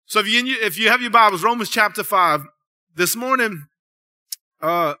So if you have your Bibles, Romans chapter 5, this morning,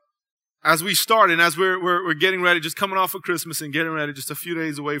 as we start and as we're getting ready, just coming off of Christmas and getting ready, just a few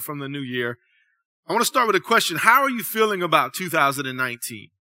days away from the new year, I want to start with a question. How are you feeling about 2019?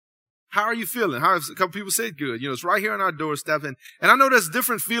 How are you feeling? A couple people said good. It's right here on our doorstep. And I know there's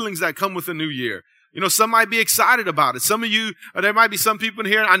different feelings that come with the new year. Some might be excited about it. Some of you, or there might be some people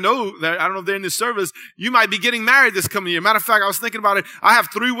in here, I know that, I don't know if they're in this service, you might be getting married this coming year. Matter of fact, I was thinking about it. I have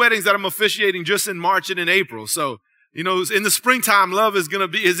 3 weddings that I'm officiating just in March and in April. So, in the springtime, love is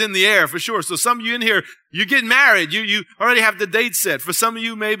in the air for sure. So some of you in here, you're getting married. You already have the date set. For some of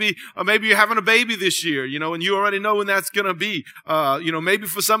you, maybe you're having a baby this year, and you already know when that's going to be. Maybe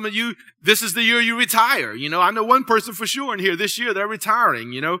for some of you, this is the year you retire. I know one person for sure in here this year, they're retiring,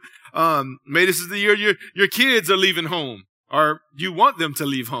 maybe this is the year your kids are leaving home, or you want them to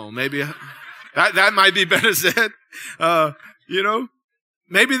leave home. Maybe that might be better said.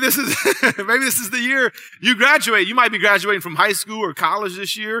 Maybe this is the year you graduate. You might be graduating from high school or college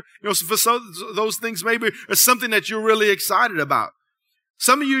this year. For those things, maybe it's something that you're really excited about.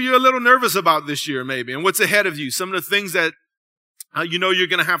 Some of you're a little nervous about this year, maybe, and what's ahead of you. Some of the things that you're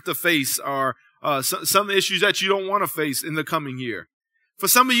going to have to face are some issues that you don't want to face in the coming year. For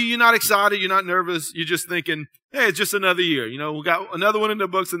some of you, you're not excited, you're not nervous, you're just thinking, hey, it's just another year. We got another one in the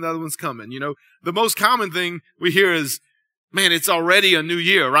books, another one's coming. The most common thing we hear is, man, it's already a new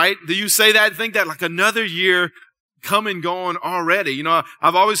year, right? Do you say that and think that like another year come and gone already?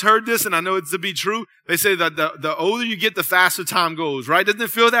 I've always heard this, and I know it's to be true. They say that the older you get, the faster time goes, right? Doesn't it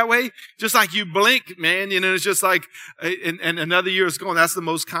feel that way? Just like you blink, man, it's just like, and another year is gone. That's the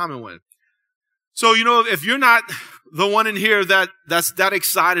most common one. So, if you're not the one in here that's that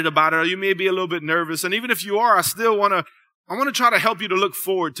excited about it, or you may be a little bit nervous, and even if you are, I want to try to help you to look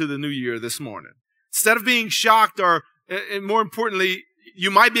forward to the new year this morning. Instead of being shocked or, and more importantly,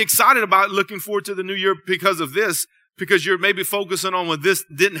 you might be excited about looking forward to the new year because of this, because you're maybe focusing on when this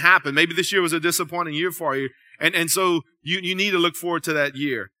didn't happen. Maybe this year was a disappointing year for you. And so you need to look forward to that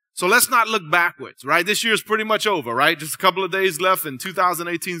year. So let's not look backwards, right? This year is pretty much over, right? Just a couple of days left and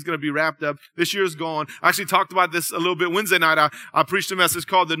 2018 is going to be wrapped up. This year is gone. I actually talked about this a little bit Wednesday night. I preached a message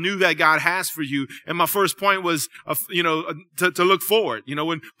called The New That God Has for You. And my first point was, to look forward.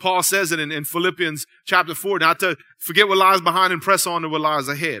 When Paul says it in Philippians chapter 4, not to forget what lies behind and press on to what lies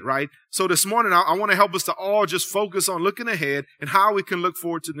ahead, right? So this morning, I want to help us to all just focus on looking ahead and how we can look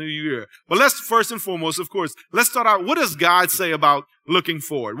forward to the new year. But let's first and foremost, of course, let's start out. What does God say about looking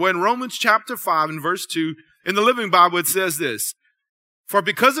forward? Well, in Romans chapter 5 and verse 2, in the Living Bible, it says this: "For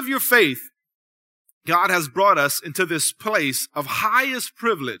because of your faith, God has brought us into this place of highest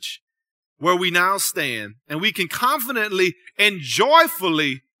privilege where we now stand, and we can confidently and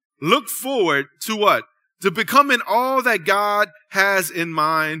joyfully look forward to what? To becoming all that God has in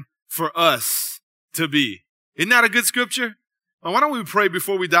mind for us to be." Isn't that a good scripture? Well, why don't we pray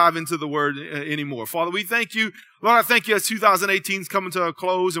before we dive into the word anymore? Father, we thank you. Lord, I thank you as 2018 is coming to a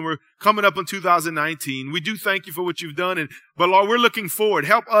close and we're coming up on 2019. We do thank you for what you've done. But Lord, we're looking forward.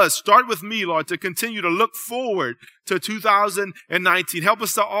 Help us, start with me, Lord, to continue to look forward to 2019. Help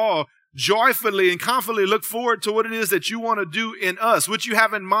us to all joyfully and confidently look forward to what it is that you want to do in us, what you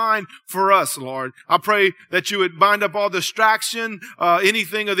have in mind for us, Lord. I pray that you would bind up all distraction,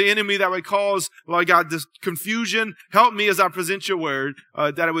 anything of the enemy that would cause, Lord God, this confusion. Help me as I present your word,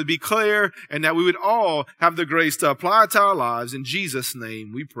 that it would be clear and that we would all have the grace to apply it to our lives. In Jesus'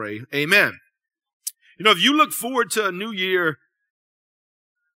 name we pray. Amen. If you look forward to a new year,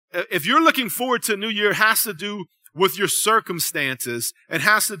 if you're looking forward to a new year, it has to do with your circumstances. It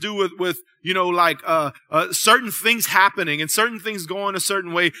has to do with certain things happening and certain things going a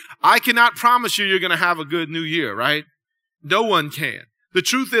certain way. I cannot promise you're going to have a good new year, right? No one can. The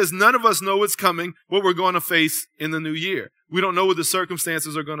truth is, none of us know what's coming, what we're going to face in the new year. We don't know what the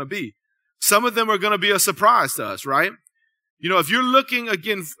circumstances are going to be. Some of them are going to be a surprise to us, right? If you're looking,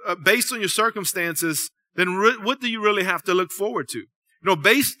 again, based on your circumstances, then what do you really have to look forward to?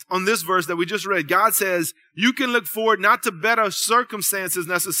 Based on this verse that we just read, God says you can look forward not to better circumstances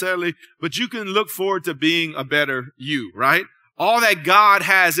necessarily, but you can look forward to being a better you, right? All that God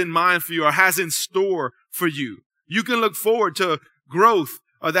has in mind for you or has in store for you. You can look forward to growth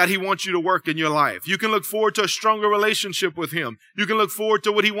that he wants you to work in your life. You can look forward to a stronger relationship with him. You can look forward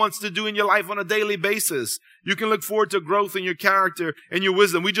to what he wants to do in your life on a daily basis. You can look forward to growth in your character and your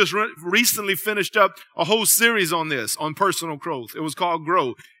wisdom. We just recently finished up a whole series on this, on personal growth. It was called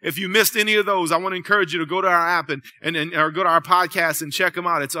Grow. If you missed any of those, I want to encourage you to go to our app or go to our podcast and check them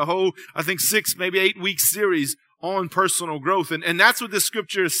out. It's a whole, I think 6, maybe 8 week series on personal growth. And that's what this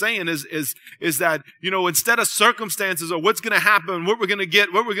scripture is saying is that, instead of circumstances or what's going to happen, what we're going to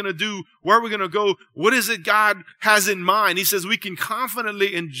get, what we're going to do, where we're going to go, what is it God has in mind? He says we can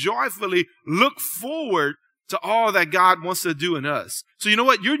confidently and joyfully look forward to all that God wants to do in us. So you know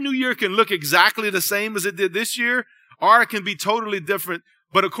what? Your new year can look exactly the same as it did this year, or it can be totally different.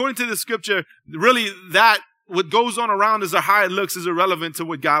 But according to the scripture, really that what goes on around us or how it looks is irrelevant to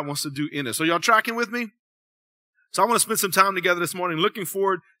what God wants to do in us. So y'all tracking with me? So I want to spend some time together this morning looking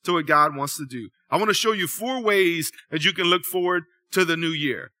forward to what God wants to do. I want to show you 4 ways that you can look forward to the new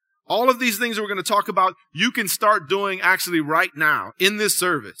year. All of these things that we're going to talk about, you can start doing actually right now in this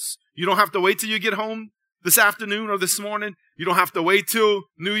service. You don't have to wait till you get home this afternoon or this morning. You don't have to wait till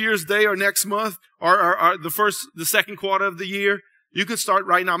New Year's Day or next month or the second quarter of the year. You can start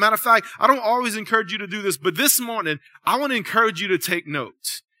right now. Matter of fact, I don't always encourage you to do this, but this morning, I want to encourage you to take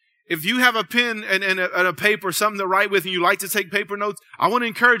notes. If you have a pen and a paper, something to write with, and you like to take paper notes, I want to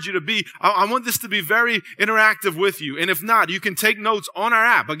encourage you to I want this to be very interactive with you. And if not, you can take notes on our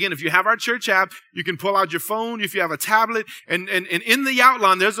app. Again, if you have our church app, you can pull out your phone. If you have a tablet, and in the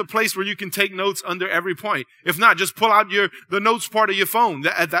outline, there's a place where you can take notes under every point. If not, just pull out the notes part of your phone,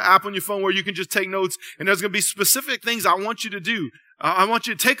 the app on your phone where you can just take notes. And there's going to be specific things I want you to do. I want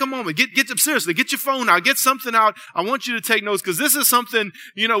you to take a moment, seriously, get your phone out, get something out. I want you to take notes because this is something,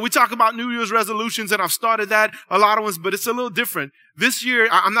 we talk about New Year's resolutions and I've started that, a lot of ones, but it's a little different. This year,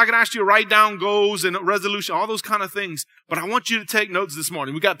 I'm not going to ask you to write down goals and resolution, all those kind of things, but I want you to take notes this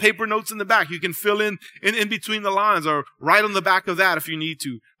morning. We got paper notes in the back. You can fill in between the lines or write on the back of that if you need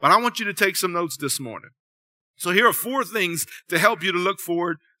to, but I want you to take some notes this morning. So here are 4 things to help you to look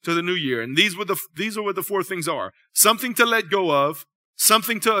forward to the new year. And these are what the 4 things are. Something to let go of,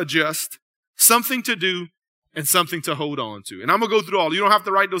 something to adjust, something to do, and something to hold on to. And I'm going to go through all. You don't have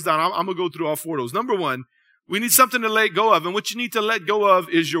to write those down. I'm going to go through all 4 of those. Number 1, we need something to let go of. And what you need to let go of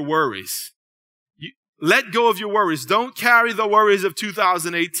is your worries. Let go of your worries. Don't carry the worries of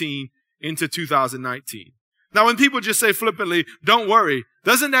 2018 into 2019. Now, when people just say flippantly, don't worry,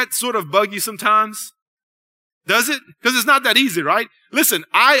 doesn't that sort of bug you sometimes? Does it? Because it's not that easy, right? Listen,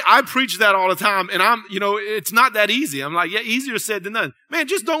 I preach that all the time, and it's not that easy. I'm like, yeah, easier said than done. Man,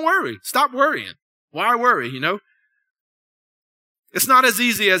 just don't worry. Stop worrying. Why worry, It's not as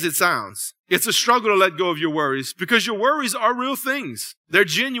easy as it sounds. It's a struggle to let go of your worries because your worries are real things. They're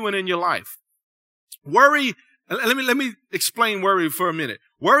genuine in your life. Worry, let me explain worry for a minute.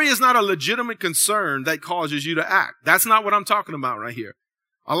 Worry is not a legitimate concern that causes you to act. That's not what I'm talking about right here.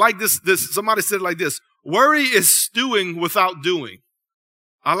 I like this, somebody said it like this. Worry is stewing without doing.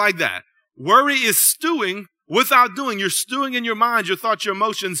 I like that. Worry is stewing without doing. You're stewing in your mind, your thoughts, your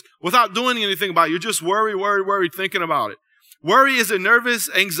emotions without doing anything about it. You're just worried, thinking about it. Worry is a nervous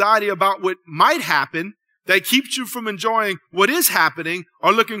anxiety about what might happen that keeps you from enjoying what is happening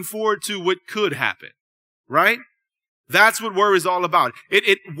or looking forward to what could happen. Right? That's what worry is all about.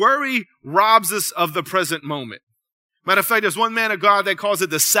 Worry robs us of the present moment. Matter of fact, there's one man of God that calls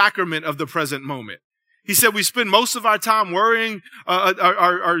it the sacrament of the present moment. He said we spend most of our time worrying,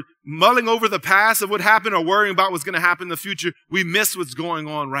 or mulling over the past of what happened or worrying about what's going to happen in the future. We miss what's going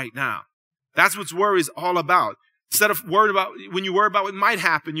on right now. That's what worry is all about. Instead of when you worry about what might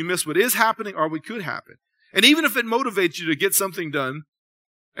happen, you miss what is happening or what could happen. And even if it motivates you to get something done,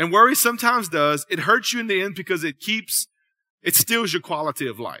 and worry sometimes does, it hurts you in the end because it steals your quality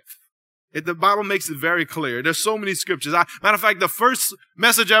of life. The Bible makes it very clear. There's so many scriptures. Matter of fact, the first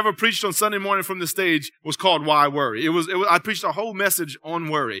message I ever preached on Sunday morning from the stage was called Why Worry. I preached a whole message on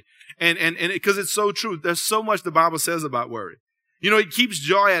worry. And because it's so true. There's so much the Bible says about worry. It keeps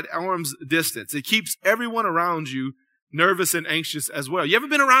joy at arm's distance. It keeps everyone around you nervous and anxious as well. You ever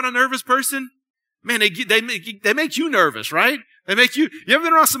been around a nervous person? Man, they make you nervous, right? You ever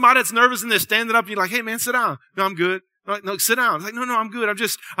been around somebody that's nervous and they're standing up and you're like, hey man, sit down. No, I'm good. No, sit down. It's like, no, I'm good.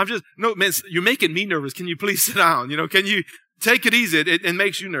 No, man, you're making me nervous. Can you please sit down? Can you take it easy? It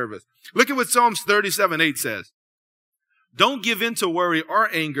makes you nervous. Look at what Psalms 37:8 says. Don't give in to worry or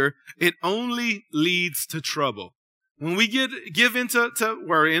anger. It only leads to trouble. When we give in to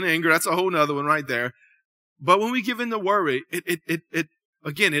worry and anger, that's a whole nother one right there. But when we give in to worry,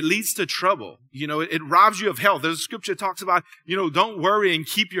 it leads to trouble. It robs you of health. There's a scripture that talks about, don't worry and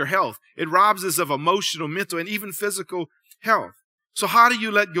keep your health. It robs us of emotional, mental, and even physical health. So how do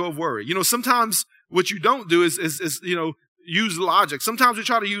you let go of worry? Sometimes what you don't do is use logic. Sometimes we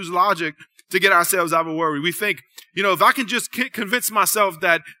try to use logic to get ourselves out of worry. We think, if I can just convince myself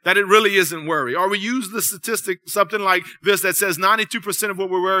that it really isn't worry. Or we use the statistic, something like this that says 92% of what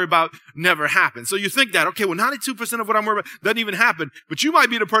we're worried about never happens. So you think that, okay, well, 92% of what I'm worried about doesn't even happen. But you might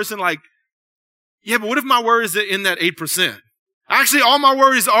be the person like, Yeah, but what if my worries are in that 8%? Actually, all my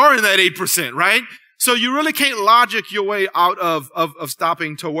worries are in that 8%, right? So you really can't logic your way out of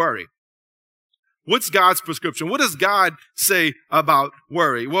stopping to worry. What's God's prescription? What does God say about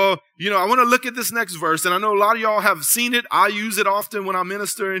worry? Well, I want to look at this next verse, and I know a lot of y'all have seen it. I use it often when I'm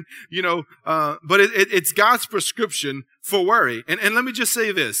ministering, but it's God's prescription for worry. And let me just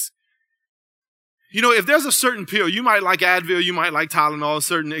say this. If there's a certain pill, you might like Advil, you might like Tylenol,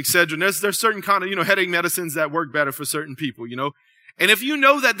 certain Excedrin. There's certain kind of, headache medicines that work better for certain people, And if you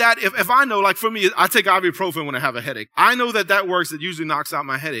know if I know, like for me, I take ibuprofen when I have a headache. I know that works. It usually knocks out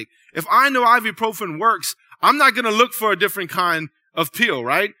my headache. If I know ibuprofen works, I'm not going to look for a different kind of pill,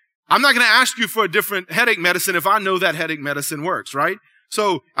 right? I'm not going to ask you for a different headache medicine if I know that headache medicine works, right?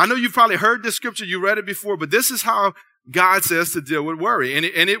 So I know you've probably heard this scripture. You read it before, but this is how God says to deal with worry. And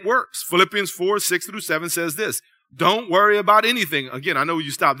it works. Philippians 4:6-7 says this. Don't worry about anything. Again, I know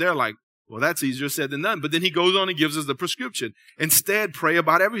you stop there like, well, that's easier said than done. But then he goes on and gives us the prescription. Instead, pray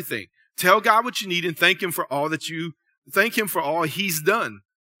about everything. Tell God what you need and thank him for all he's done.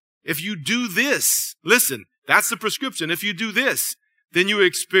 If you do this, listen, that's the prescription. If you do this, then you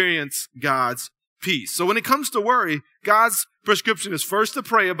experience God's peace. So when it comes to worry, God's prescription is first to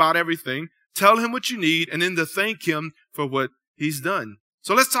pray about everything, tell him what you need, and then to thank him for what he's done.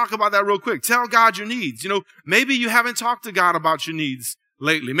 So let's talk about that real quick. Tell God your needs. Maybe you haven't talked to God about your needs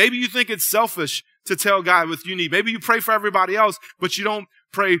lately. Maybe you think it's selfish to tell God what you need. Maybe you pray for everybody else, but you don't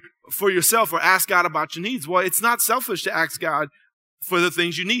pray for yourself or ask God about your needs. Well, it's not selfish to ask God for the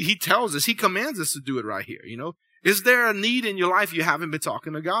things you need. He tells us, he commands us to do it right here. Is there a need in your life you haven't been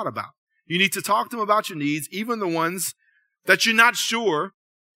talking to God about? You need to talk to him about your needs, even the ones that you're not sure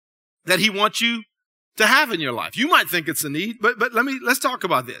that he wants you to have in your life. You might think it's a need, but let's talk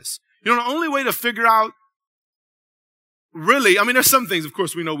about this. The only way to figure out really, there's some things, of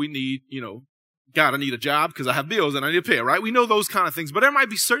course, we know we need, God, I need a job because I have bills and I need to pay, right? We know those kind of things, but there might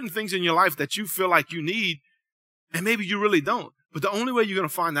be certain things in your life that you feel like you need and maybe you really don't. But the only way you're going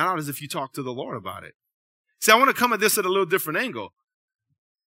to find that out is if you talk to the Lord about it. See, I want to come at this at a little different angle.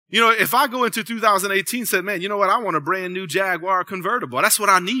 If I go into 2018 and said, man, you know what? I want a brand new Jaguar convertible. That's what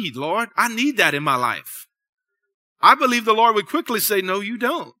I need, Lord. I need that in my life. I believe the Lord would quickly say, no, you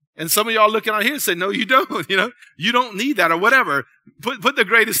don't. And some of y'all looking out here and say, no, you don't. You don't need that or whatever. Put the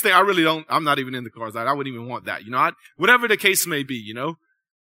greatest thing. I really don't. I'm not even in the cars. I wouldn't even want that. Whatever the case may be,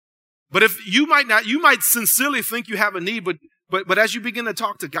 But if you might sincerely think you have a need, but as you begin to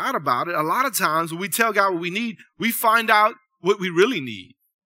talk to God about it, a lot of times when we tell God what we need, we find out what we really need.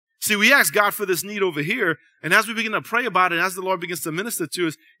 See, we ask God for this need over here, and as we begin to pray about it, and as the Lord begins to minister to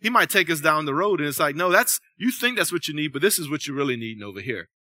us, he might take us down the road, and it's like, no, you think that's what you need, but this is what you really need over here.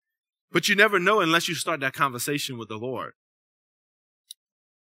 But you never know unless you start that conversation with the Lord.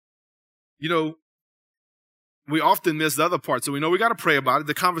 We often miss the other part. So we know we got to pray about it.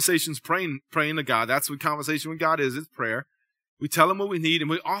 The conversation's praying to God. That's what conversation with God is. It's prayer. We tell him what we need, and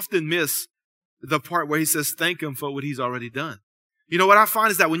we often miss the part where he says, thank him for what he's already done. What I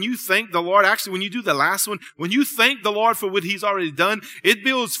find is that when you thank the Lord, actually, when you do the last one, when you thank the Lord for what he's already done, it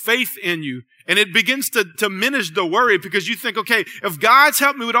builds faith in you. And it begins to diminish the worry because you think, okay, if God's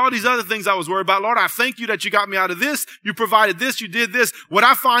helped me with all these other things I was worried about, Lord, I thank you that you got me out of this. You provided this. You did this. What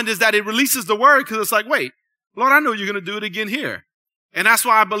I find is that it releases the worry because it's like, wait, Lord, I know you're going to do it again here. And that's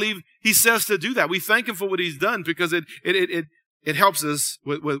why I believe he says to do that. We thank him for what he's done because it helps us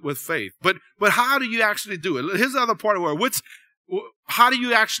with faith. But how do you actually do it? Here's the other part of worry. How do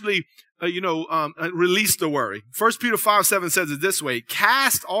you actually, release the worry? 1 Peter 5:7 says it this way,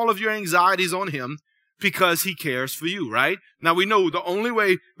 cast all of your anxieties on him because he cares for you, right? Now we know the only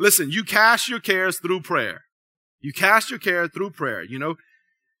way, listen, you cast your cares through prayer. You cast your care through prayer, Let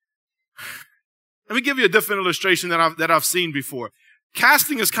me give you a different illustration that I've seen before.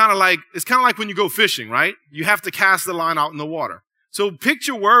 Casting is kind of like when you go fishing, right? You have to cast the line out in the water. So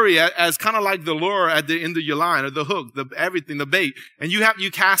picture worry as kind of like the lure at the end of your line or the hook, the bait, and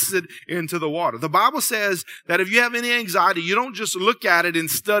you cast it into the water. The Bible says that if you have any anxiety, you don't just look at it and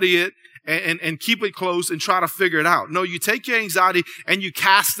study it and keep it close and try to figure it out. No, you take your anxiety and you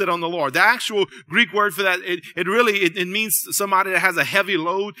cast it on the Lord. The actual Greek word for that, it means somebody that has a heavy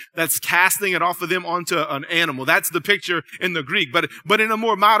load that's casting it off of them onto an animal. That's the picture in the Greek. But in a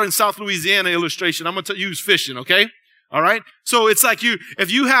more modern South Louisiana illustration, I'm going to use fishing, okay? All right. So it's like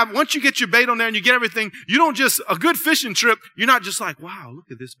once you get your bait on there and you get everything, a good fishing trip, you're not just like, wow, look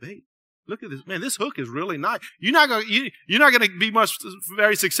at this bait. Look at this, man, this hook is really nice. You're not going to be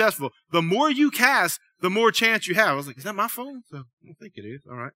very successful. The more you cast, the more chance you have. I was like, is that my phone? So I don't think it is.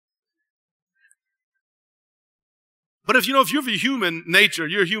 All right. But if you're of human nature,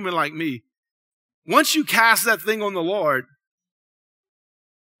 you're human like me. once you cast that thing on the Lord,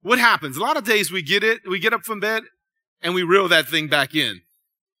 what happens? A lot of days we get up from bed and we reel that thing back in,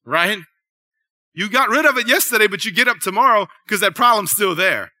 right? You got rid of it yesterday, but you get up tomorrow because that problem's still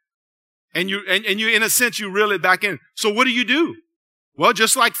there. And you, in a sense, you reel it back in. So what do? Well,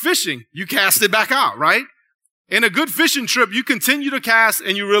 just like fishing, you cast it back out, right? In a good fishing trip, you continue to cast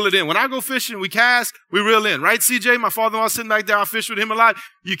and you reel it in. When I go fishing, we cast, we reel in, right? CJ, my father-in-law sitting back there, I fish with him a lot.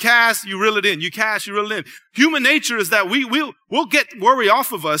 You cast, you reel it in. You cast, you reel it in. Human nature is that we'll get worry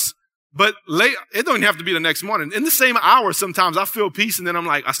off of us, but it don't even have to be the next morning. In the same hour, sometimes I feel peace and then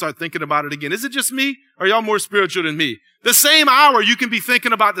I start thinking about it again. Is it just me? Or are y'all more spiritual than me? The same hour you can be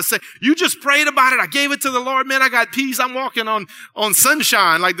thinking about the same. You just prayed about it. I gave it to the Lord. Man, I got peace. I'm walking on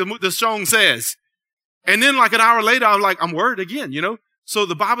sunshine, like the song says. And then like an hour later, I'm worried again, you know? So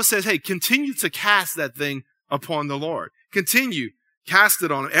the Bible says, hey, continue to cast that thing upon the Lord. Continue. Cast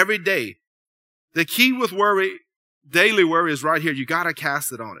it on him every day. The key with worry, daily worry, is right here. You got to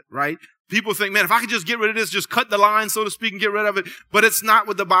cast it on it, right? People think, man, if I could just get rid of this, just cut the line, so to speak, and get rid of it. But it's not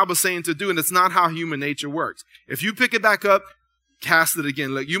what the Bible's saying to do, and it's not how human nature works. If you pick it back up, cast it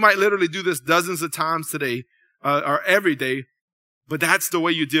again. Look, you might literally do this dozens of times today, or every day, but that's the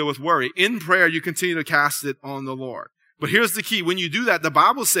way you deal with worry. In prayer, you continue to cast it on the Lord. But here's the key. When you do that, the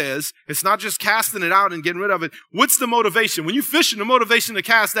Bible says it's not just casting it out and getting rid of it. What's the motivation? When you're fishing, the motivation to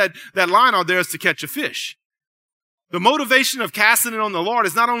cast that line out there is to catch a fish. The motivation of casting it on the Lord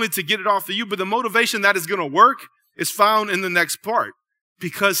is not only to get it off of you, but the motivation that is going to work is found in the next part,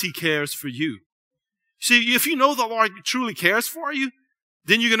 because he cares for you. See, if you know the Lord truly cares for you,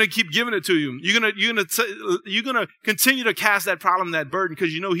 then you're going to keep giving it to him. You're going to continue to cast that problem, that burden,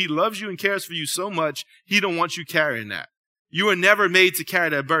 because you know he loves you and cares for you so much, he don't want you carrying that. You were never made to carry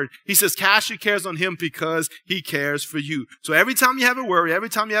that burden. He says, cast your cares on him because he cares for you. So every time you have a worry, every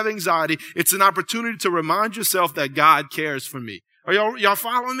time you have anxiety, it's an opportunity to remind yourself that God cares for me. Are y'all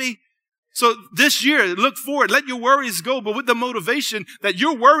following me? So this year, look forward, let your worries go, but with the motivation that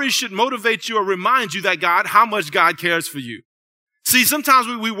your worries should motivate you or remind you that how much God cares for you. See, sometimes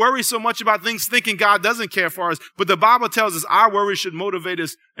we worry so much about things thinking God doesn't care for us, but the Bible tells us our worries should motivate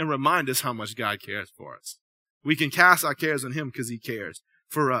us and remind us how much God cares for us. We can cast our cares on him because he cares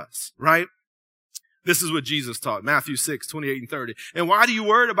for us, right? This is what Jesus taught, Matthew 6:28 and 30. And why do you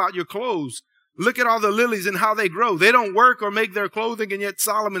worry about your clothes? Look at all the lilies and how they grow. They don't work or make their clothing, and yet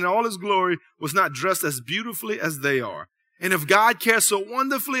Solomon in all his glory was not dressed as beautifully as they are. And if God cares so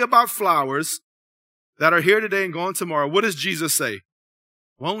wonderfully about flowers that are here today and gone tomorrow, what does Jesus say?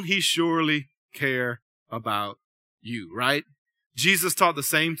 Won't he surely care about you, right? Jesus taught the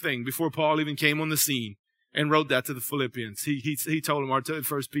same thing before Paul even came on the scene and wrote that to the Philippians. He told them, or to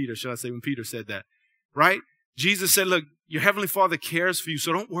 1 Peter, shall I say, when Peter said that, right? Jesus said, look, your heavenly Father cares for you,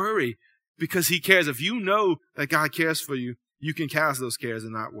 so don't worry, because he cares. If you know that God cares for you, you can cast those cares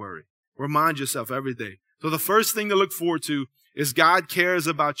and not worry. Remind yourself every day. So the first thing to look forward to is God cares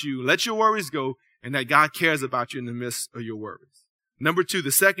about you. Let your worries go, and that God cares about you in the midst of your worries. Number two, the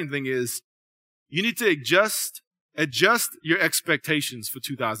second thing is you need to adjust your expectations for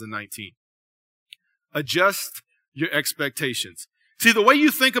 2019. Adjust your expectations. See, the way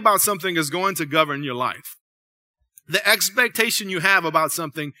you think about something is going to govern your life. The expectation you have about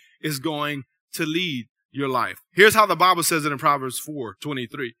something is going to lead your life. Here's how the Bible says it in Proverbs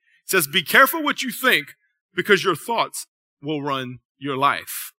 4:23. It says, be careful what you think, because your thoughts will run your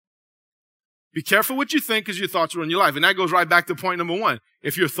life. Be careful what you think, because your thoughts will run your life. And that goes right back to point number one.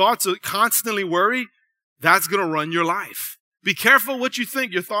 If your thoughts are constantly worry, that's going to run your life. Be careful what you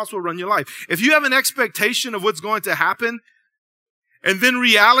think. Your thoughts will run your life. If you have an expectation of what's going to happen, and then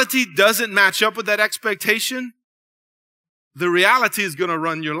reality doesn't match up with that expectation, the reality is going to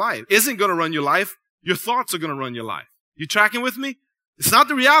run your life. Isn't going to run your life. Your thoughts are going to run your life. You tracking with me? It's not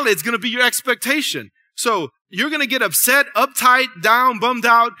the reality. It's going to be your expectation. So you're going to get upset, uptight, down, bummed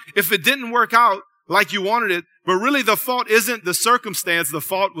out if it didn't work out like you wanted it. But really the fault isn't the circumstance. The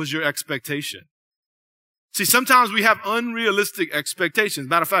fault was your expectation. See, sometimes we have unrealistic expectations.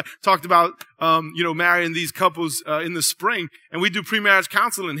 Matter of fact, talked about, marrying these couples in the spring, and we do pre-marriage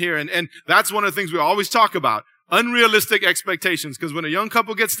counseling here. And that's one of the things we always talk about. Unrealistic expectations. Because when a young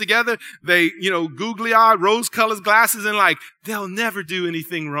couple gets together, they, googly-eyed, rose-colored glasses, and they'll never do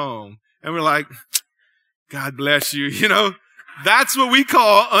anything wrong. And we're like, God bless you. That's what we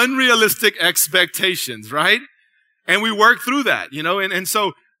call unrealistic expectations, right? And we work through that, and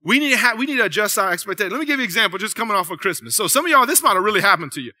so we need to adjust our expectations. Let me give you an example, just coming off of Christmas. So some of y'all, this might have really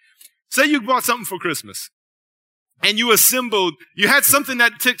happened to you. Say you bought something for Christmas and you had something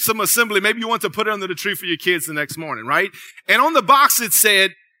that took some assembly. Maybe you want to put it under the tree for your kids the next morning, right? And on the box it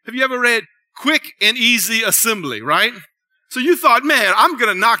said, have you ever read, quick and easy assembly, right? So you thought, man, I'm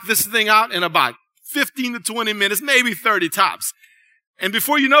going to knock this thing out in about 15 to 20 minutes, maybe 30 tops. And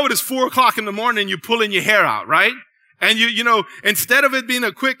before you know it, it's 4 o'clock in the morning and you're pulling your hair out, right? And you know, instead of it being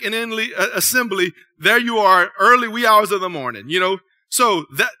a quick and easy assembly, there you are, early wee hours of the morning, you know. So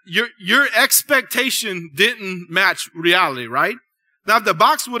that your expectation didn't match reality, right? Now, if the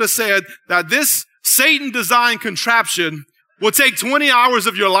box would have said that this Satan-designed contraption will take 20 hours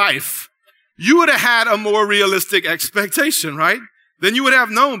of your life, you would have had a more realistic expectation, right? Then you would have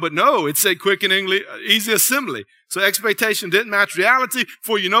known, but no, it said quick and easy assembly. So expectation didn't match reality.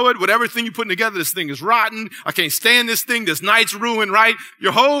 Before you know it, whatever thing you're putting together, this thing is rotten. I can't stand this thing. This night's ruined, right?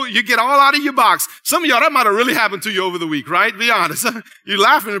 You get all out of your box. Some of y'all, that might have really happened to you over the week, right? Be honest. You're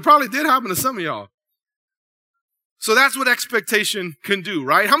laughing. It probably did happen to some of y'all. So that's what expectation can do,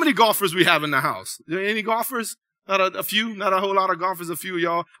 right? How many golfers we have in the house? Any golfers? Not a few, not a whole lot of golfers, a few of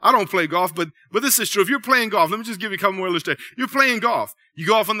y'all. I don't play golf, but this is true. If you're playing golf, let me just give you a couple more illustrations. You're playing golf. You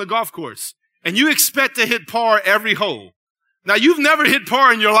go off on the golf course and you expect to hit par every hole. Now you've never hit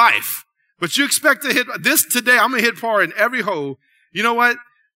par in your life, but you expect to hit this today. I'm going to hit par in every hole. You know what?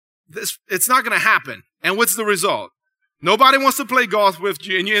 It's not going to happen. And what's the result? Nobody wants to play golf with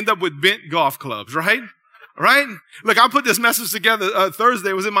you and you end up with bent golf clubs, right? Right? Look, I put this message together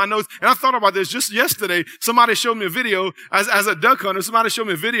Thursday. It was in my notes. And I thought about this just yesterday. Somebody showed me a video as a duck hunter. Somebody showed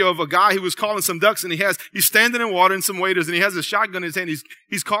me a video of a guy who was calling some ducks and he's standing in water and some waders and he has a shotgun in his hand.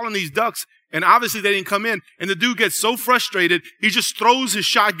 He's calling these ducks and obviously they didn't come in. And the dude gets so frustrated, he just throws his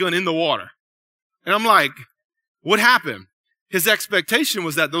shotgun in the water. And I'm like, what happened? His expectation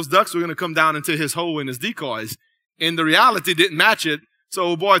was that those ducks were going to come down into his hole in his decoys. And the reality didn't match it. So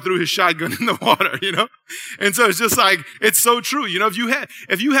old boy threw his shotgun in the water, you know? And so it's just like, it's so true. You know, if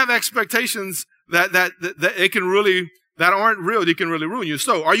you have expectations that it can really, that aren't real, they can really ruin you.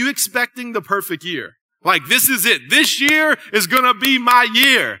 So are you expecting the perfect year? Like, this is it. This year is going to be my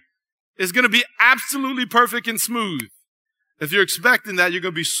year. It's going to be absolutely perfect and smooth. If you're expecting that, you're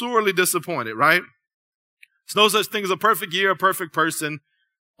going to be sorely disappointed, right? There's no such thing as a perfect year, a perfect person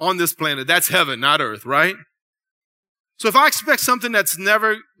on this planet. That's heaven, not earth, right? So if I expect something that's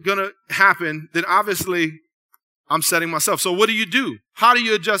never going to happen, then obviously I'm setting myself. So what do? How do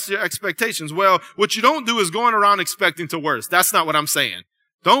you adjust your expectations? Well, what you don't do is going around expecting the worst. That's not what I'm saying.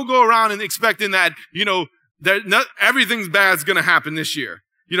 Don't go around and expecting that, you know, everything's bad is going to happen this year.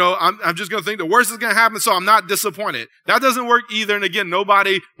 You know, I'm just going to think the worst is going to happen, so I'm not disappointed. That doesn't work either. And again,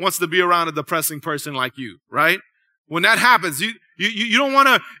 nobody wants to be around a depressing person like you, right? When that happens, you don't want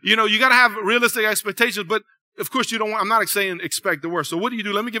to, you know, you got to have realistic expectations, but of course, I'm not saying expect the worst. So what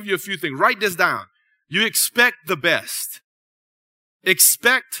do? Let me give you a few things. Write this down. You expect the best.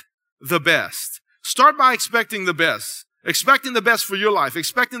 Expect the best. Start by expecting the best. Expecting the best for your life.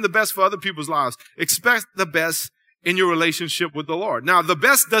 Expecting the best for other people's lives. Expect the best in your relationship with the Lord. Now, the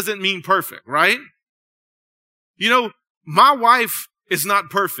best doesn't mean perfect, right? You know, my wife is not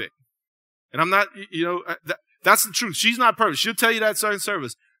perfect. And I'm not, you know, that's the truth. She's not perfect. She'll tell you that certain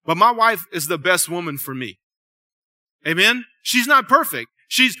service. But my wife is the best woman for me. Amen? She's not perfect.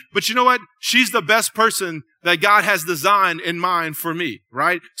 But you know what? She's the best person that God has designed in mind for me,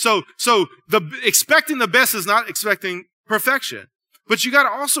 right? So expecting the best is not expecting perfection. But you got to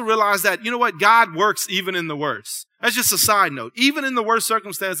also realize that, you know what? God works even in the worst. That's just a side note. Even in the worst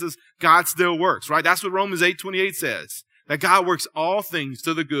circumstances, God still works, right? That's what Romans 8:28 says. That God works all things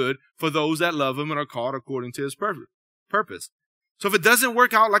to the good for those that love him and are called according to his purpose. So if it doesn't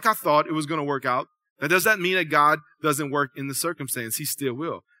work out like I thought it was going to work out, that does not mean that God doesn't work in the circumstance. He still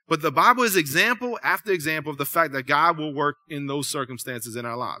will. But the Bible is example after example of the fact that God will work in those circumstances in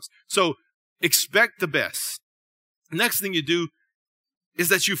our lives. So expect the best. The next thing you do is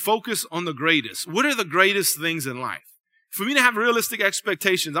that you focus on the greatest. What are the greatest things in life? For me to have realistic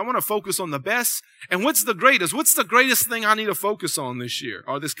expectations, I want to focus on the best. And what's the greatest? What's the greatest thing I need to focus on this year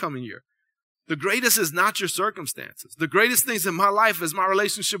or this coming year? The greatest is not your circumstances. The greatest things in my life is my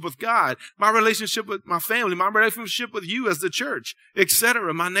relationship with God, my relationship with my family, my relationship with you as the church,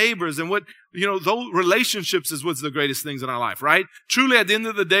 etc., my neighbors, and what, you know, those relationships is what's the greatest things in our life, right? Truly, at the end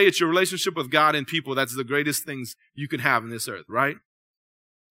of the day, it's your relationship with God and people that's the greatest things you can have in this earth, right?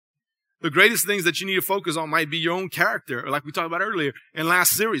 The greatest things that you need to focus on might be your own character, like we talked about earlier in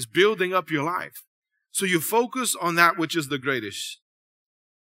last series, building up your life. So you focus on that which is the greatest.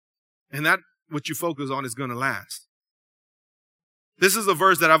 And that what you focus on is going to last. This is a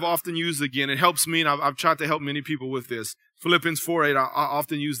verse that I've often used again. It helps me, and I've tried to help many people with this. Philippians 4:8, I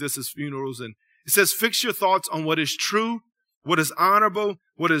often use this as funerals. And it says, fix your thoughts on what is true, what is honorable,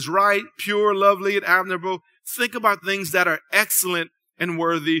 what is right, pure, lovely, and admirable. Think about things that are excellent and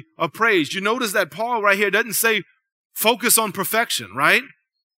worthy of praise. You notice that Paul right here doesn't say focus on perfection, right?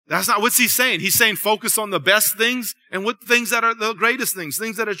 That's not what's he saying. He's saying focus on the best things and what things that are the greatest things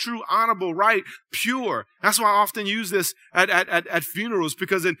that are true, honorable, right, pure. That's why I often use this at funerals,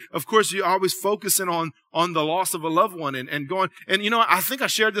 because of course you're always focusing on the loss of a loved one and going. And I think I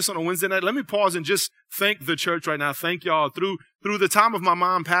shared this on a Wednesday night. Let me pause and just thank the church right now. Thank y'all through the time of my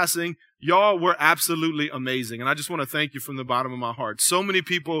mom passing. Y'all were absolutely amazing. And I just want to thank you from the bottom of my heart. So many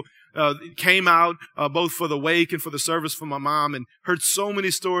people came out both for the wake and for the service for my mom, and heard so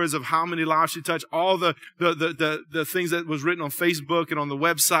many stories of how many lives she touched. All the things that was written on Facebook and on the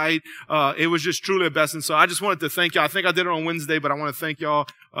website. It was just truly a blessing. So I just wanted to thank y'all. I think I did it on Wednesday, but I want to thank y'all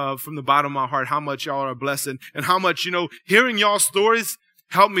from the bottom of my heart how much y'all are a blessing and how much hearing y'all's stories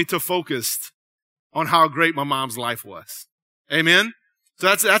helped me to focus on how great my mom's life was. Amen. So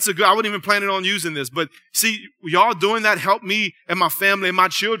that's a good, I wasn't even planning on using this, but see, y'all doing that helped me and my family and my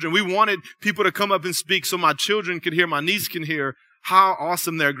children. We wanted people to come up and speak so my children could hear, my niece can hear how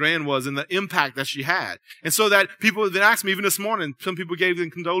awesome their grand was and the impact that she had. And so that people have been asking me, even this morning, some people gave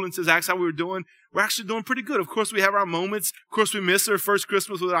them condolences, asked how we were doing. We're actually doing pretty good. Of course, we have our moments. Of course, we missed her first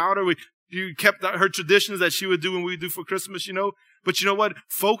Christmas without her. You kept her traditions that she would do when we do for Christmas, But you know what?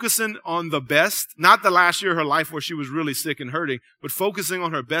 Focusing on the best, not the last year of her life where she was really sick and hurting, but focusing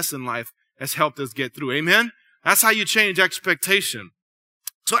on her best in life has helped us get through. Amen? That's how you change expectation.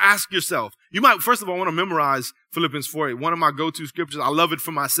 So ask yourself. You might, first of all, want to memorize Philippians 4:8, one of my go-to scriptures. I love it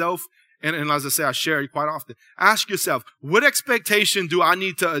for myself. And as I say, I share it quite often. Ask yourself, what expectation do I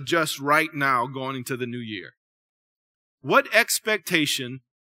need to adjust right now going into the new year? What expectation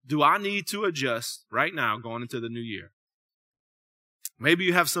do I need to adjust right now going into the new year? Maybe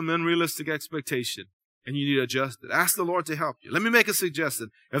you have some unrealistic expectation and you need to adjust it. Ask the Lord to help you. Let me make a suggestion.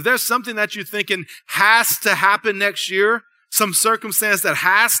 If there's something that you're thinking has to happen next year, some circumstance that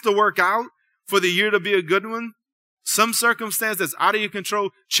has to work out for the year to be a good one, some circumstance that's out of your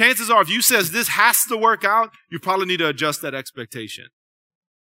control, chances are if you says this has to work out, you probably need to adjust that expectation.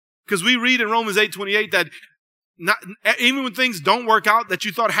 Because we read in Romans 8:28 that even when things don't work out that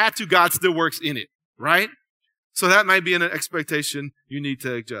you thought had to, God still works in it, right? So that might be an expectation you need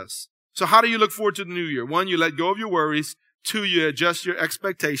to adjust. So how do you look forward to the new year? 1, you let go of your worries. 2, you adjust your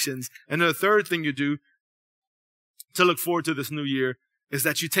expectations. And the third thing you do to look forward to this new year is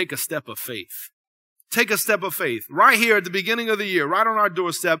that you take a step of faith. Take a step of faith. Right here at the beginning of the year, right on our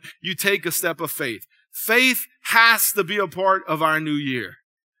doorstep, you take a step of faith. Faith has to be a part of our new year.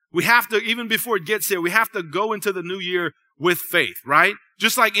 We have to, even before it gets here, we have to go into the new year with faith, right?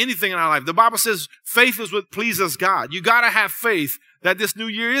 Just like anything in our life. The Bible says faith is what pleases God. You got to have faith that this new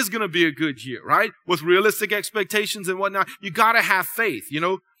year is going to be a good year, right? With realistic expectations and whatnot. You got to have faith,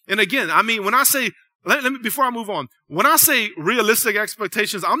 And again, I mean, when I say, let me, before I move on, when I say realistic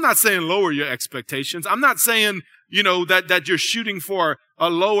expectations, I'm not saying lower your expectations. I'm not saying, that you're shooting for a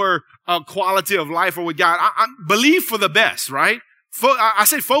lower quality of life or with God. I believe for the best, right? I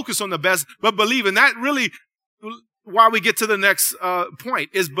say focus on the best, but believe. And that really, why we get to the next point,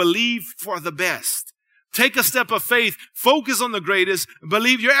 is believe for the best. Take a step of faith, focus on the greatest,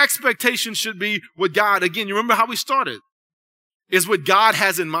 believe your expectations should be with God. Again, you remember how we started, is what God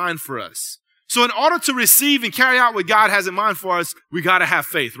has in mind for us. So in order to receive and carry out what God has in mind for us, we got to have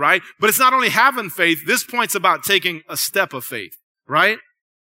faith, right? But it's not only having faith. This point's about taking a step of faith, right?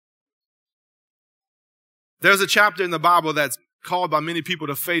 There's a chapter in the Bible that's called by many people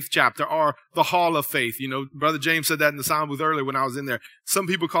the faith chapter or the hall of faith. Brother James said that in the sound booth earlier when I was in there. Some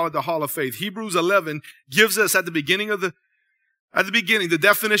people call it the hall of faith. Hebrews 11 gives us at the beginning the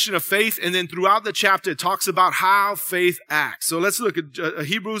definition of faith, and then throughout the chapter it talks about how faith acts. So let's look at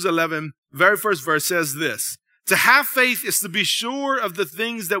Hebrews 11, very first verse says this. To have faith is to be sure of the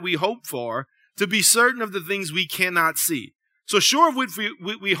things that we hope for, to be certain of the things we cannot see. So sure of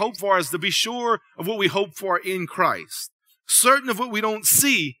what we hope for is to be sure of what we hope for in Christ. Certain of what we don't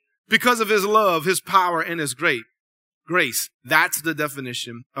see because of his love, his power, and his grace. That's the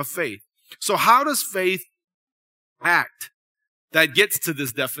definition of faith. So how does faith act? That gets to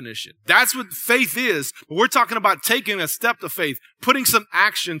this definition. That's what faith is. But we're talking about taking a step of faith, putting some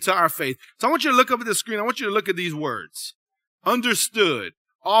action to our faith. So I want you to look up at the screen. I want you to look at these words. Understood,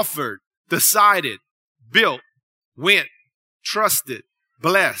 offered, decided, built, went, trusted,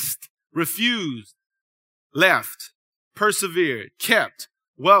 blessed, refused, left, persevered, kept,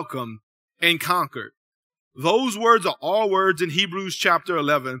 welcomed, and conquered. Those words are all words in Hebrews chapter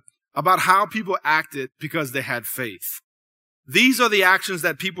 11 about how people acted because they had faith. These are the actions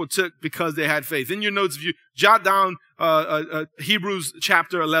that people took because they had faith. In your notes, if you jot down Hebrews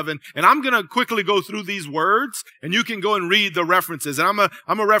chapter 11. And I'm going to quickly go through these words, and you can go and read the references. And I'm going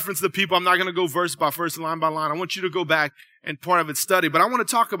to reference the people. I'm not going to go verse by verse, line by line. I want you to go back and part of it study. But I want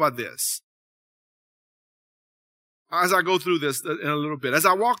to talk about this as I go through this in a little bit. As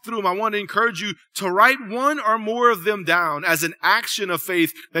I walk through them, I want to encourage you to write one or more of them down as an action of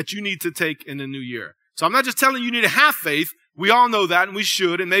faith that you need to take in the new year. So I'm not just telling you need to have faith. We all know that, and we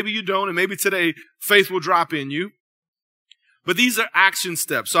should, and maybe you don't, and maybe today faith will drop in you. But these are action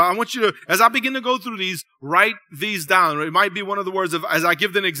steps. So I want you to, as I begin to go through these, write these down. It might be one of the words of, as I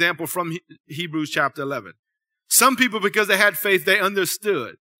give an example from Hebrews chapter 11. Some people, because they had faith, they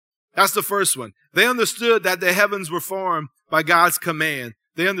understood. That's the first one. They understood that the heavens were formed by God's command.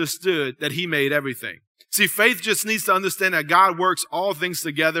 They understood that he made everything. See, faith just needs to understand that God works all things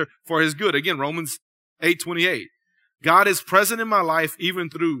together for his good. Again, Romans 8:28. God is present in my life even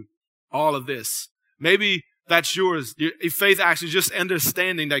through all of this. Maybe that's yours. Faith actually just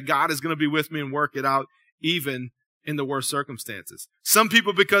understanding that God is going to be with me and work it out even in the worst circumstances. Some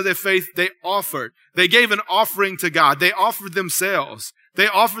people, because of faith, they gave an offering to God. They offered themselves. They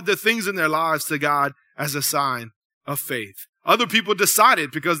offered the things in their lives to God as a sign of faith. Other people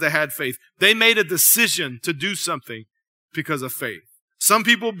decided because they had faith. They made a decision to do something because of faith. Some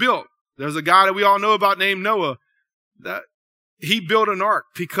people built. There's a guy that we all know about named Noah. That he built an ark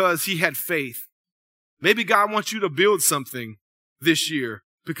because he had faith. Maybe God wants you to build something this year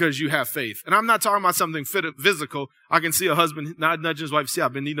because you have faith. And I'm not talking about something physical. I can see a husband nudging his wife. See,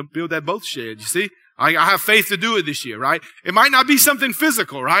 I've been needing to build that boat shed. You see, I have faith to do it this year, right? It might not be something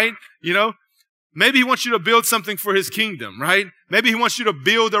physical, right? You know, maybe he wants you to build something for his kingdom, right? Maybe he wants you to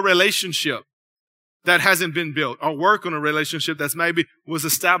build a relationship that hasn't been built, or work on a relationship that's maybe was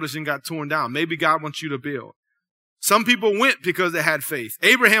established and got torn down. Maybe God wants you to build. Some people went because they had faith.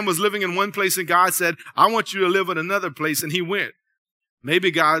 Abraham was living in one place and God said, I want you to live in another place, and he went. Maybe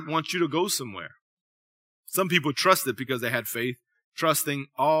God wants you to go somewhere. Some people trusted because they had faith,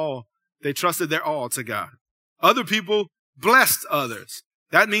 they trusted their all to God. Other people blessed others.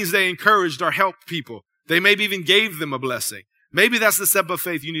 That means they encouraged or helped people. They maybe even gave them a blessing. Maybe that's the step of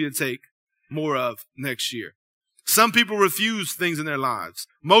faith you need to take more of next year. Some people refused things in their lives.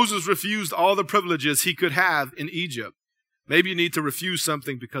 Moses refused all the privileges he could have in Egypt. Maybe you need to refuse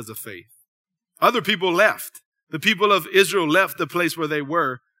something because of faith. Other people left. The people of Israel left the place where they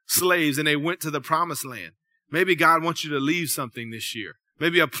were slaves and they went to the promised land. Maybe God wants you to leave something this year.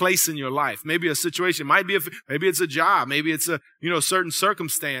 Maybe a place in your life. Maybe a situation. Maybe it's a job. Maybe it's a certain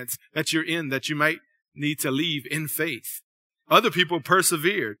circumstance that you're in that you might need to leave in faith. Other people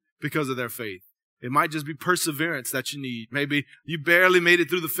persevered because of their faith. It might just be perseverance that you need. Maybe you barely made it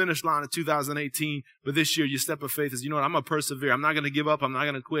through the finish line of 2018, but this year your step of faith is, I'm going to persevere. I'm not going to give up. I'm not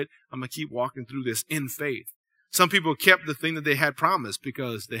going to quit. I'm going to keep walking through this in faith. Some people kept the thing that they had promised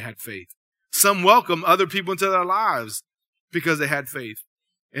because they had faith. Some welcomed other people into their lives because they had faith.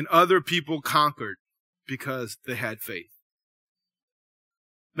 And other people conquered because they had faith.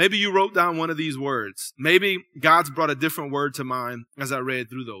 Maybe you wrote down one of these words. Maybe God's brought a different word to mind as I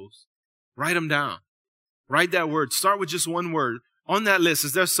read through those. Write them down. Write that word. Start with just one word. On that list,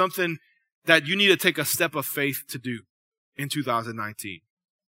 is there something that you need to take a step of faith to do in 2019?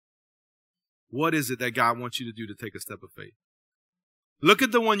 What is it that God wants you to do to take a step of faith? Look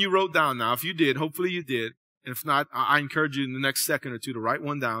at the one you wrote down now. If you did, hopefully you did. And if not, I encourage you in the next second or two to write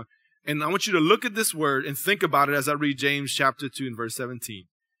one down. And I want you to look at this word and think about it as I read James chapter 2 and verse 17.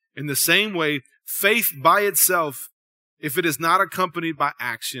 In the same way, faith by itself, if it is not accompanied by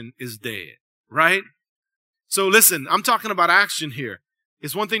action, is dead, right? So listen, I'm talking about action here.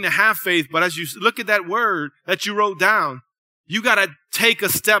 It's one thing to have faith, but as you look at that word that you wrote down, you got to take a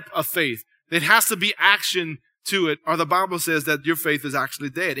step of faith. There has to be action to it, or the Bible says that your faith is actually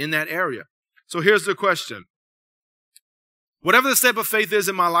dead in that area. So here's the question. Whatever the step of faith is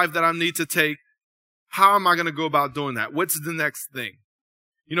in my life that I need to take, how am I going to go about doing that? What's the next thing?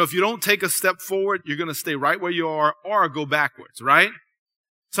 If you don't take a step forward, you're going to stay right where you are or go backwards, right?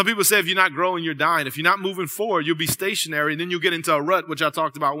 Some people say if you're not growing, you're dying. If you're not moving forward, you'll be stationary, and then you'll get into a rut, which I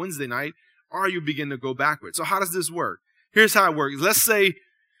talked about Wednesday night, or you begin to go backwards. So how does this work? Here's how it works. Let's say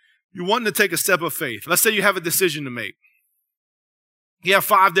you want to take a step of faith. Let's say you have a decision to make. You have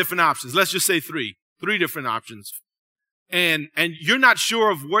 5 different options. Let's just say 3 different options. And you're not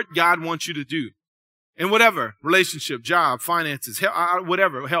sure of what God wants you to do. In whatever, relationship, job, finances,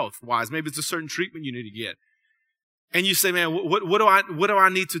 whatever, health-wise. Maybe it's a certain treatment you need to get. And you say, man, what do I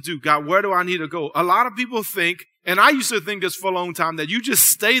need to do? God, where do I need to go? A lot of people think, and I used to think this for a long time, that you just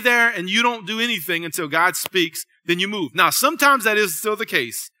stay there and you don't do anything until God speaks, then you move. Now, sometimes that is still the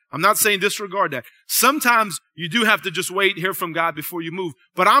case. I'm not saying disregard that. Sometimes you do have to just wait and hear from God before you move.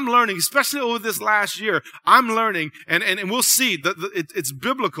 But I'm learning, especially over this last year, I'm learning, and we'll see, it's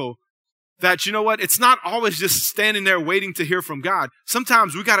biblical, that, you know what, it's not always just standing there waiting to hear from God.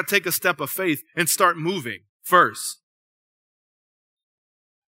 Sometimes we got to take a step of faith and start moving first.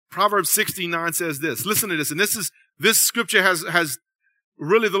 Proverbs 16:9 says this. Listen to this. And this scripture has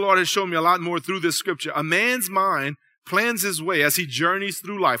really, the Lord has shown me a lot more through this scripture. A man's mind plans his way as he journeys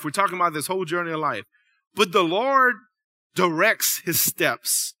through life. We're talking about this whole journey of life. But the Lord directs his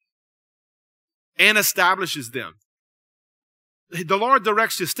steps and establishes them. The Lord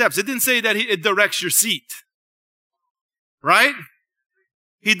directs your steps. It didn't say that it directs your seat. Right?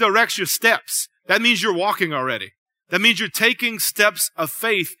 He directs your steps. That means you're walking already. That means you're taking steps of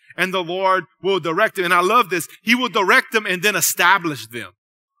faith, and the Lord will direct them. And I love this. He will direct them and then establish them.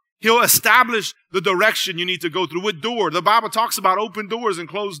 He'll establish the direction you need to go through. With door, the Bible talks about open doors and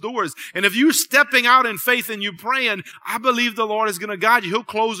closed doors. And if you're stepping out in faith and you're praying, I believe the Lord is going to guide you. He'll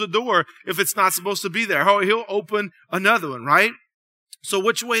close a door if it's not supposed to be there. He'll open another one, right? So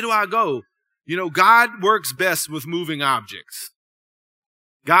which way do I go? You know, God works best with moving objects.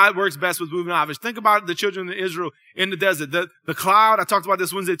 God works best with moving objects. Think about the children of Israel in the desert. The cloud, I talked about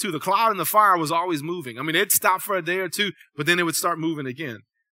this Wednesday too, the cloud and the fire was always moving. I mean, it'd stop for a day or two, but then it would start moving again.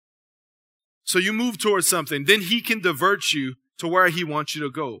 So you move towards something, then he can divert you to where he wants you to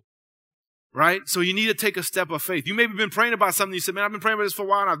go. Right? So you need to take a step of faith. You may have been praying about something. You said, man, I've been praying about this for a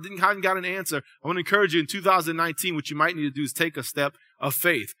while and I haven't got an answer. I want to encourage you in 2019, what you might need to do is take a step of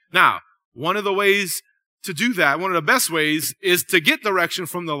faith. Now, one of the ways to do that, one of the best ways is to get direction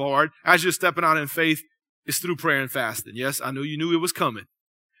from the Lord as you're stepping out in faith is through prayer and fasting. Yes, I know you knew it was coming.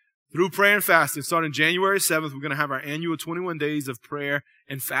 Through prayer and fasting, starting January 7th, we're going to have our annual 21 days of prayer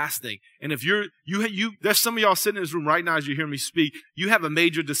and fasting. And if there's some of y'all sitting in this room right now as you hear me speak, you have a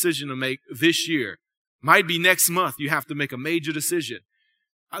major decision to make this year. Might be next month, you have to make a major decision.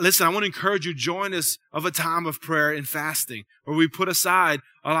 Listen, I want to encourage you, join us of a time of prayer and fasting where we put aside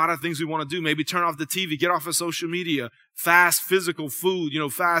a lot of things we want to do. Maybe turn off the TV, get off of social media, fast physical food,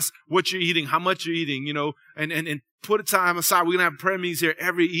 fast what you're eating, how much you're eating, and put a time aside. We're going to have prayer meetings here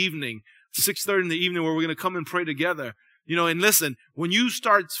every evening, 6:30 in the evening, where we're going to come and pray together. And listen, when you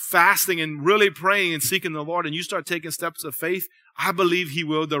start fasting and really praying and seeking the Lord and you start taking steps of faith, I believe he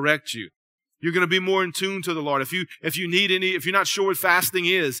will direct you. You're going to be more in tune to the Lord. If you're not sure what fasting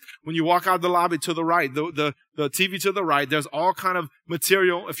is, when you walk out the lobby to the right, the TV to the right, there's all kind of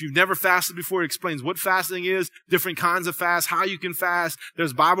material. If you've never fasted before, it explains what fasting is, different kinds of fast, how you can fast.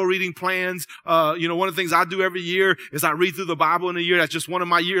 There's Bible reading plans. One of the things I do every year is I read through the Bible in a year. That's just one of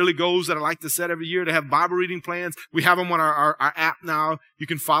my yearly goals that I like to set every year, to have Bible reading plans. We have them on our app now. You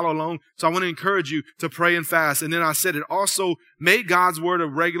can follow along. So I want to encourage you to pray and fast. And then I said it also, make God's word a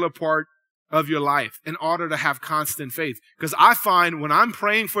regular part of your life in order to have constant faith. Because I find when I'm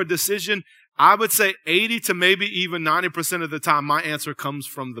praying for a decision, I would say 80 to maybe even 90% of the time, my answer comes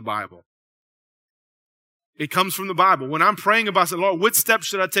from the Bible. It comes from the Bible. When I'm praying about, say, Lord, what steps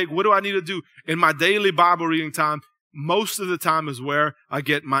should I take? What do I need to do in my daily Bible reading time? Most of the time is where I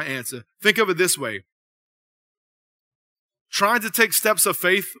get my answer. Think of it this way. Trying to take steps of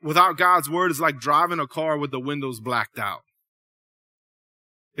faith without God's word is like driving a car with the windows blacked out.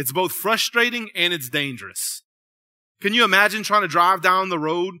 It's both frustrating and it's dangerous. Can you imagine trying to drive down the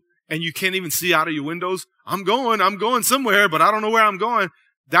road and you can't even see out of your windows? I'm going somewhere, but I don't know where I'm going.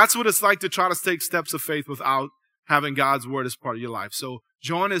 That's what it's like to try to take steps of faith without having God's word as part of your life. So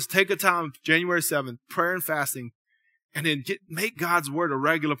join us, take a time, January 7th, prayer and fasting, and then make God's word a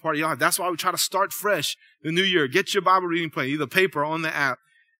regular part of your life. That's why we try to start fresh the new year. Get your Bible reading plan, either paper or on the app,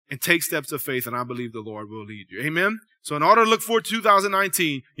 and take steps of faith, and I believe the Lord will lead you. Amen? So in order to look forward to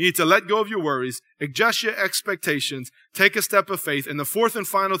 2019, you need to let go of your worries, adjust your expectations, take a step of faith, and the fourth and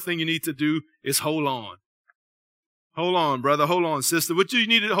final thing you need to do is hold on. Hold on, brother. Hold on, sister. What do you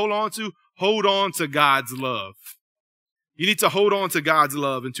need to hold on to? Hold on to God's love. You need to hold on to God's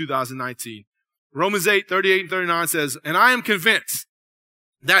love in 2019. Romans 8:38 and 39 says, and I am convinced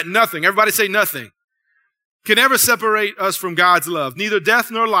that nothing, everybody say nothing, can ever separate us from God's love. Neither death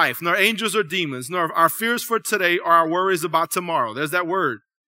nor life, nor angels or demons, nor our fears for today or our worries about tomorrow. There's that word.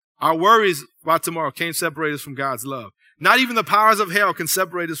 Our worries about tomorrow can't separate us from God's love. Not even the powers of hell can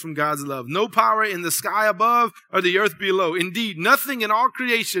separate us from God's love. No power in the sky above or the earth below. Indeed, nothing in all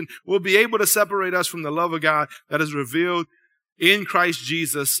creation will be able to separate us from the love of God that is revealed in Christ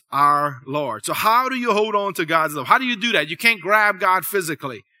Jesus our Lord. So how do you hold on to God's love? How do you do that? You can't grab God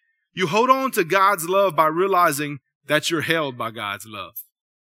physically. You hold on to God's love by realizing that you're held by God's love.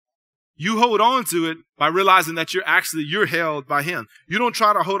 You hold on to it by realizing that you're held by him. You don't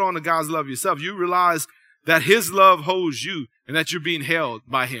try to hold on to God's love yourself. You realize that his love holds you and that you're being held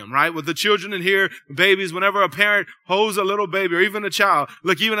by him, right? With the children in here, babies, whenever a parent holds a little baby or even a child,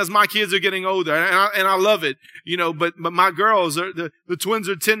 look, even as my kids are getting older, and I love it, but my girls, the twins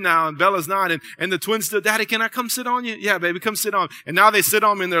are 10 now and Bella's 9, and the twins still, Daddy, can I come sit on you? Yeah, baby, come sit on. And now they sit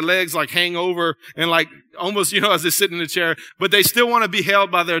on me and their legs like hang over and like almost, as they sit in the chair, but they still want to be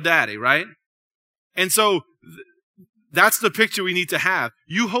held by their daddy, right? And so that's the picture we need to have.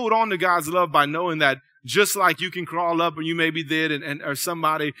 You hold on to God's love by knowing that just like you can crawl up, and you maybe did, or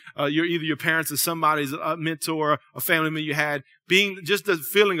somebody, you're either your parents or somebody's mentor, a family member you had, being just the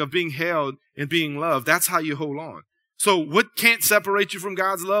feeling of being held and being loved. That's how you hold on. So what can't separate you from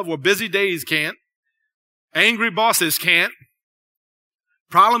God's love? Well, busy days can't. Angry bosses can't.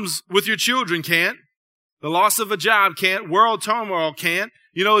 Problems with your children can't. The loss of a job can't. World turmoil can't.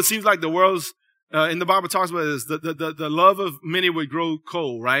 It seems like the world's, in the Bible talks about this, the love of many would grow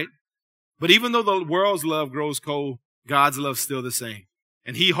cold, right? But even though the world's love grows cold, God's love is still the same.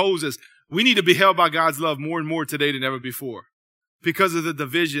 And he holds us. We need to be held by God's love more and more today than ever before because of the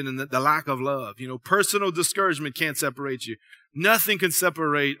division and the lack of love. Personal discouragement can't separate you. Nothing can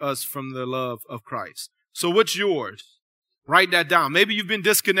separate us from the love of Christ. So what's yours? Write that down. Maybe you've been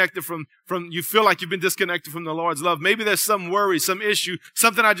disconnected you feel like you've been disconnected from the Lord's love. Maybe there's some worry, some issue,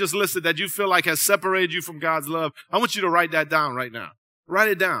 something I just listed that you feel like has separated you from God's love. I want you to write that down right now. Write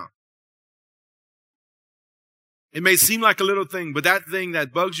it down. It may seem like a little thing, but that thing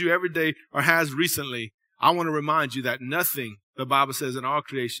that bugs you every day or has recently, I want to remind you that nothing, the Bible says, in all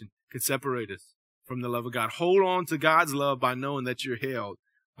creation can separate us from the love of God. Hold on to God's love by knowing that you're held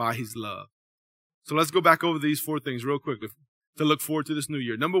by his love. So let's go back over these 4 things real quick to look forward to this new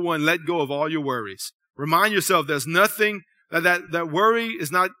year. Number 1, let go of all your worries. Remind yourself there's nothing that worry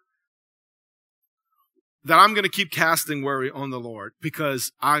is not, that I'm going to keep casting worry on the Lord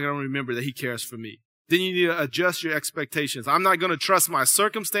because I'm going to remember that he cares for me. Then you need to adjust your expectations. I'm not going to trust my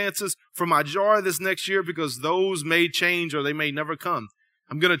circumstances for my joy this next year because those may change or they may never come.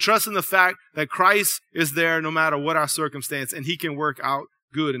 I'm going to trust in the fact that Christ is there no matter what our circumstance, and he can work out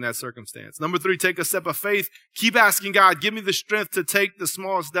good in that circumstance. Number 3, take a step of faith. Keep asking God, give me the strength to take the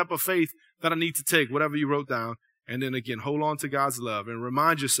small step of faith that I need to take, whatever you wrote down. And then again, hold on to God's love and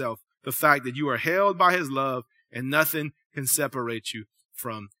remind yourself the fact that you are held by his love and nothing can separate you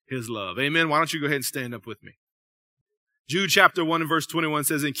from his love. Amen. Why don't you go ahead and stand up with me? Jude chapter 1 and verse 21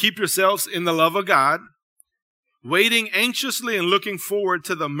 says, and keep yourselves in the love of God, waiting anxiously and looking forward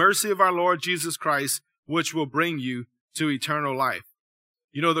to the mercy of our Lord Jesus Christ, which will bring you to eternal life.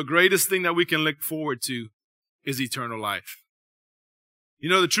 The greatest thing that we can look forward to is eternal life.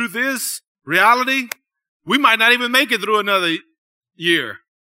 The truth is, reality, we might not even make it through another year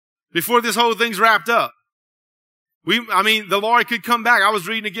before this whole thing's wrapped up. The Lord could come back. I was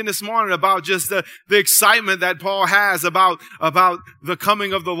reading again this morning about just the excitement that Paul has about the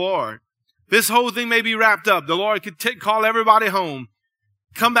coming of the Lord. This whole thing may be wrapped up. The Lord could call everybody home,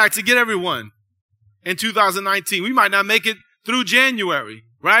 come back to get everyone in 2019. We might not make it through January,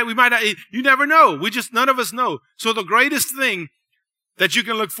 right? We might not, you never know. None of us know. So the greatest thing that you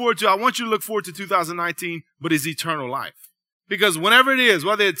can look forward to, I want you to look forward to 2019, but is eternal life. Because whenever it is,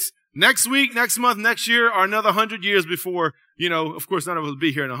 whether it's next week, next month, next year, or another 100 years before, of course, none of us will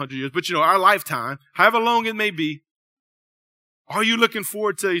be here in 100 years, but our lifetime, however long it may be, are you looking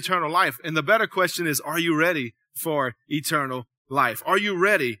forward to eternal life? And the better question is, are you ready for eternal life? Are you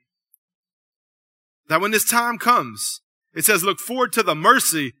ready that when this time comes, it says, look forward to the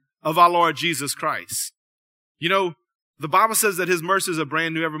mercy of our Lord Jesus Christ. The Bible says that his mercies are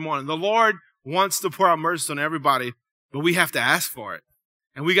brand new every morning. The Lord wants to pour out mercy on everybody, but we have to ask for it.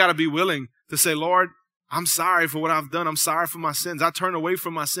 And we got to be willing to say, Lord, I'm sorry for what I've done. I'm sorry for my sins. I turn away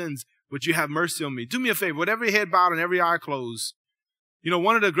from my sins, but you have mercy on me. Do me a favor, with every head bowed and every eye closed.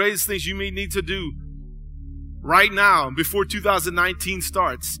 One of the greatest things you may need to do right now before 2019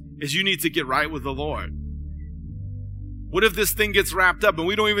 starts is you need to get right with the Lord. What if this thing gets wrapped up and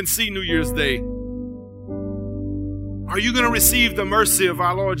we don't even see New Year's Day? Are you going to receive the mercy of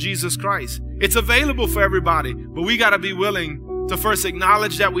our Lord Jesus Christ? It's available for everybody, but we got to be willing to first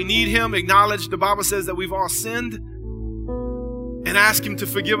acknowledge that we need him, acknowledge the Bible says that we've all sinned, and ask him to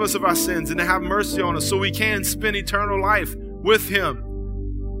forgive us of our sins and to have mercy on us so we can spend eternal life with him.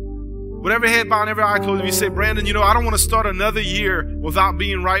 With every head bowed and every eye closed, if you say, Brandon, I don't want to start another year without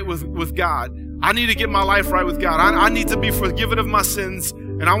being right with God. I need to get my life right with God. I need to be forgiven of my sins,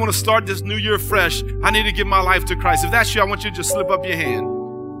 and I want to start this new year fresh. I need to give my life to Christ. If that's you, I want you to just slip up your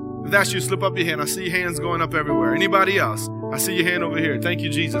hand. If that's you, slip up your hand. I see hands going up everywhere. Anybody else? I see your hand over here. Thank you,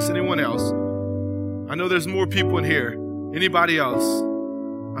 Jesus. Anyone else? I know there's more people in here. Anybody else?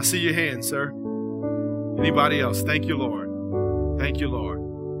 I see your hand, sir. Anybody else? Thank you, Lord. Thank you,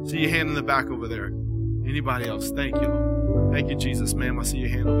 Lord. See your hand in the back over there. Anybody else? Thank you, Lord. Thank you, Jesus. Ma'am, I see your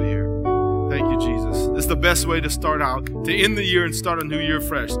hand over here. Thank you, Jesus. This is the best way to start out, to end the year and start a new year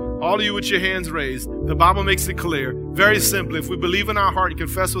fresh. All of you with your hands raised, the Bible makes it clear, very simply, if we believe in our heart and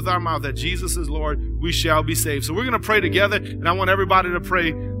confess with our mouth that Jesus is Lord, we shall be saved. So we're going to pray together, and I want everybody to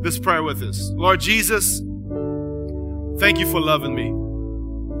pray this prayer with us. Lord Jesus, thank you for loving me.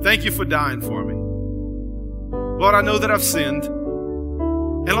 Thank you for dying for me. Lord, I know that I've sinned.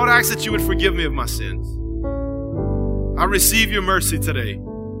 And Lord, I ask that you would forgive me of my sins. I receive your mercy today.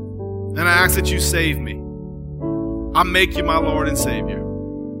 And I ask that you save me. I make you my Lord and Savior.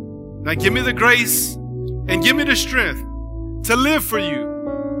 Now give me the grace and give me the strength to live for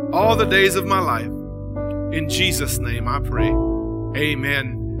you all the days of my life. In Jesus' name I pray.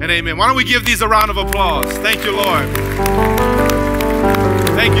 Amen and amen. Why don't we give these a round of applause? Thank you, Lord.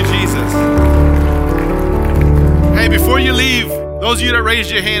 Thank you, Jesus. Hey, before you leave, those of you that raised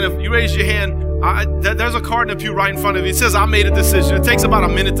your hand, if you raised your hand, there's a card in the pew right in front of you. It says, I made a decision. It takes about a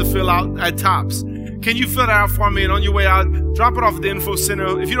minute to fill out at tops. Can you fill that out for me? And on your way out, drop it off at the info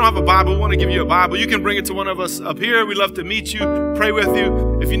center. If you don't have a Bible, we want to give you a Bible. You can bring it to one of us up here. We'd love to meet you, pray with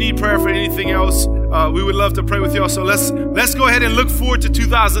you. If you need prayer for anything else, we would love to pray with you. So let's go ahead and look forward to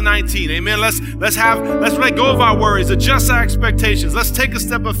 2019. Amen. Let's let go of our worries, adjust our expectations. Let's take a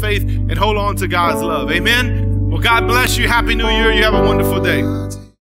step of faith and hold on to God's love. Amen. Well, God bless you. Happy New Year. You have a wonderful day.